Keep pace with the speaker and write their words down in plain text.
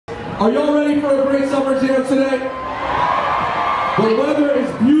Are y'all ready for a great summer jam today? The weather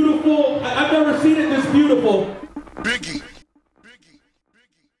is beautiful. I've never seen it this beautiful. b.i.g.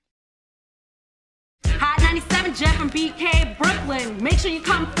 Hot 97, Jeff from BK, Brooklyn. Make sure you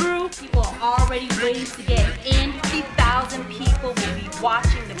come through. People are already waiting to get in. 50,000 people will be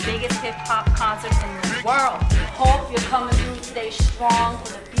watching the biggest hip-hop concert in the world. Hope you're coming through today strong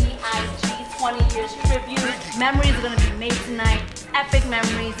for the b.i.g 20 years tribute. Memories are going to be made tonight. Epic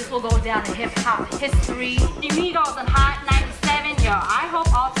memories. This will go down in hip-hop history. The Amigos on Hot 97. Yo, I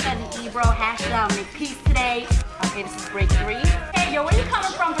hope Offset and Ebro hash it out and make peace today. Okay, this is break 3. Hey, yo, where you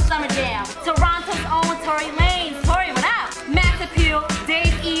coming from for Summer Jam? Toronto's own Tory Lanez. Tory, what up? Mass Appeal,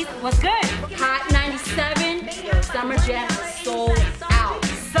 Dave East, what's good? Hot 97. Yo, Summer Jam is sold out.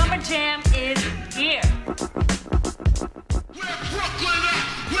 Summer Jam is here.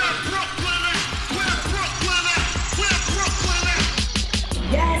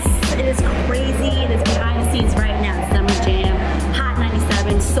 Yes, it is crazy. It is behind the scenes right now. Summer Jam, Hot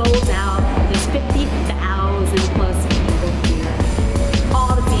 97, sold out. There's 50,000 plus people here.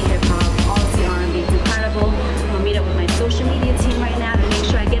 All to see hip hop, all to see R&B. It's incredible. I'm gonna meet up with my social media team right now to make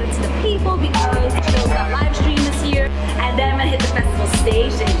sure I get it to the people because the show's got live stream this year. And then I'm gonna hit the festival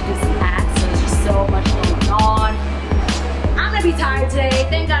stage to introduce some acts. So there's just so much going on. I'm gonna be tired today.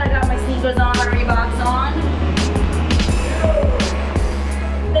 Thank God I got my sneakers on, my Reeboks on.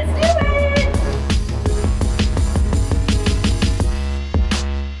 Let's do it!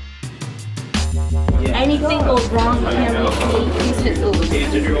 Anything goes wrong, you can't really see, please hit the first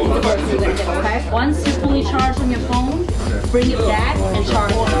you're gonna hit, okay? Once you're fully charged from your phone, bring it back and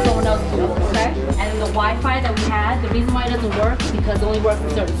charge someone else's phone, okay? And the Wi-Fi that we had, the reason why it doesn't work is because it only works in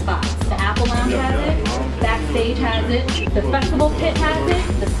certain spots. The Apple Lounge has it, Backstage has it, the Festival Pit has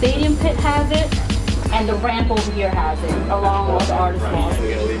it, the Stadium Pit has it, and the ramp over here has it, along with the artist walls.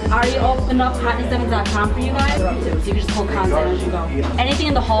 I already opened up hot97.com for you guys, so you can just pull content as you go. Anything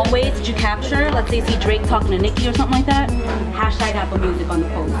in the hallways that you capture, let's say you see Drake talking to Nicki or something like that, hashtag Apple Music on the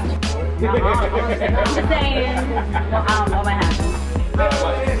post. I'm just saying, well, I don't know what happened.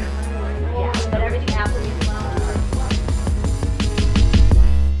 Yeah, but everything Apple Music.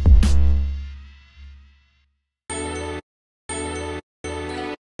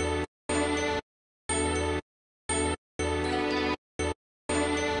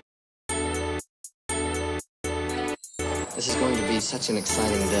 This is going to be such an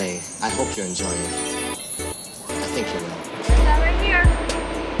exciting day. I hope you enjoy it. I think you will. That right here.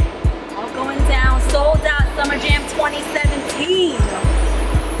 All going down. Sold out Summer Jam 2017.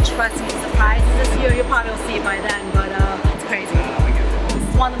 Trust me, surprises this year. You'll probably see it by then, but it's crazy.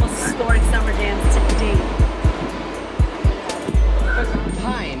 It's one of the most historic Summer Jams to date.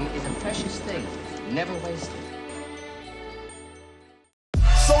 Time is a precious thing. Never waste it.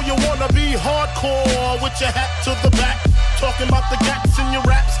 So you wanna be hardcore with your hat to the back, talking about the gaps in your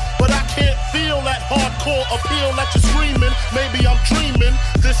raps, but I can't feel that hardcore appeal that you're screaming. Maybe I'm dreaming.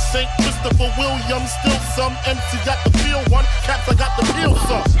 This ain't Christopher Williams, still some MC got the feel one, Caps I got the feel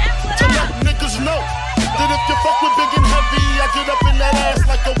some. To let niggas know that if you fuck with big and heavy, I get up in that ass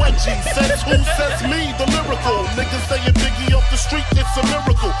like a wedgie. Says who says me, the lyrical. Niggas saying Biggie off the street, it's a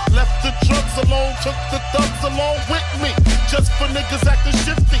miracle. Left the drugs alone, took the thugs along with me. Just for niggas acting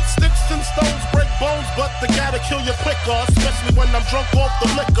shifty. Sticks and stones break bones, but they gotta kill you quicker, especially when I'm drunk off the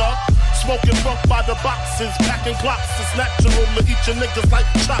liquor. Smoking funk by the boxes, packing blocks. It's natural to eat your niggas like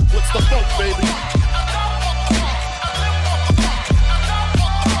chocolates, the funk, baby.